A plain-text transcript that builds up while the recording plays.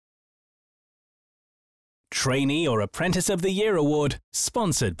Trainee or Apprentice of the Year Award,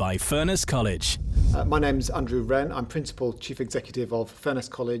 sponsored by Furness College. My name's Andrew Wren. I'm Principal Chief Executive of Furness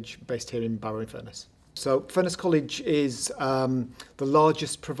College, based here in Barrow-in-Furness. So Furness College is the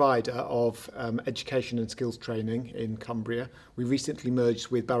largest provider of education and skills training in Cumbria. We recently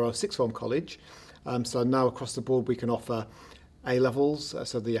merged with Barrow Sixth Form College, so now across the board we can offer A-levels,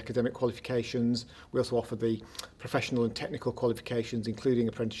 so the academic qualifications. We also offer the professional and technical qualifications, including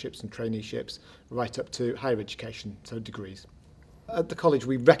apprenticeships and traineeships, right up to higher education, so degrees. At the college,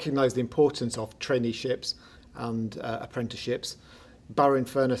 we recognise the importance of traineeships and apprenticeships.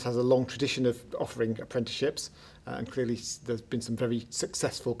 Barrow-in-Furness has a long tradition of offering apprenticeships, and clearly there's been some very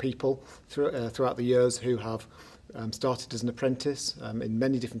successful people throughout the years who have started as an apprentice in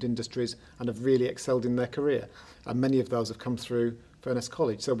many different industries and have really excelled in their career. And many of those have come through Furness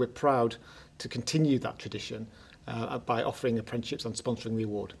College. So we're proud to continue that tradition by offering apprenticeships and sponsoring the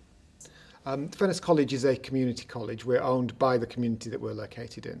award. Furness College is a community college. We're owned by the community that we're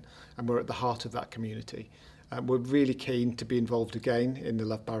located in, and we're at the heart of that community. We're really keen to be involved again in the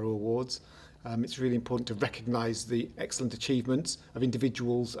Love Barrow Awards. It's really important to recognise the excellent achievements of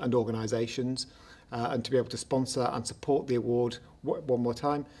individuals and organisations, and to be able to sponsor and support the award one more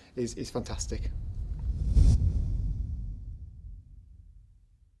time is fantastic.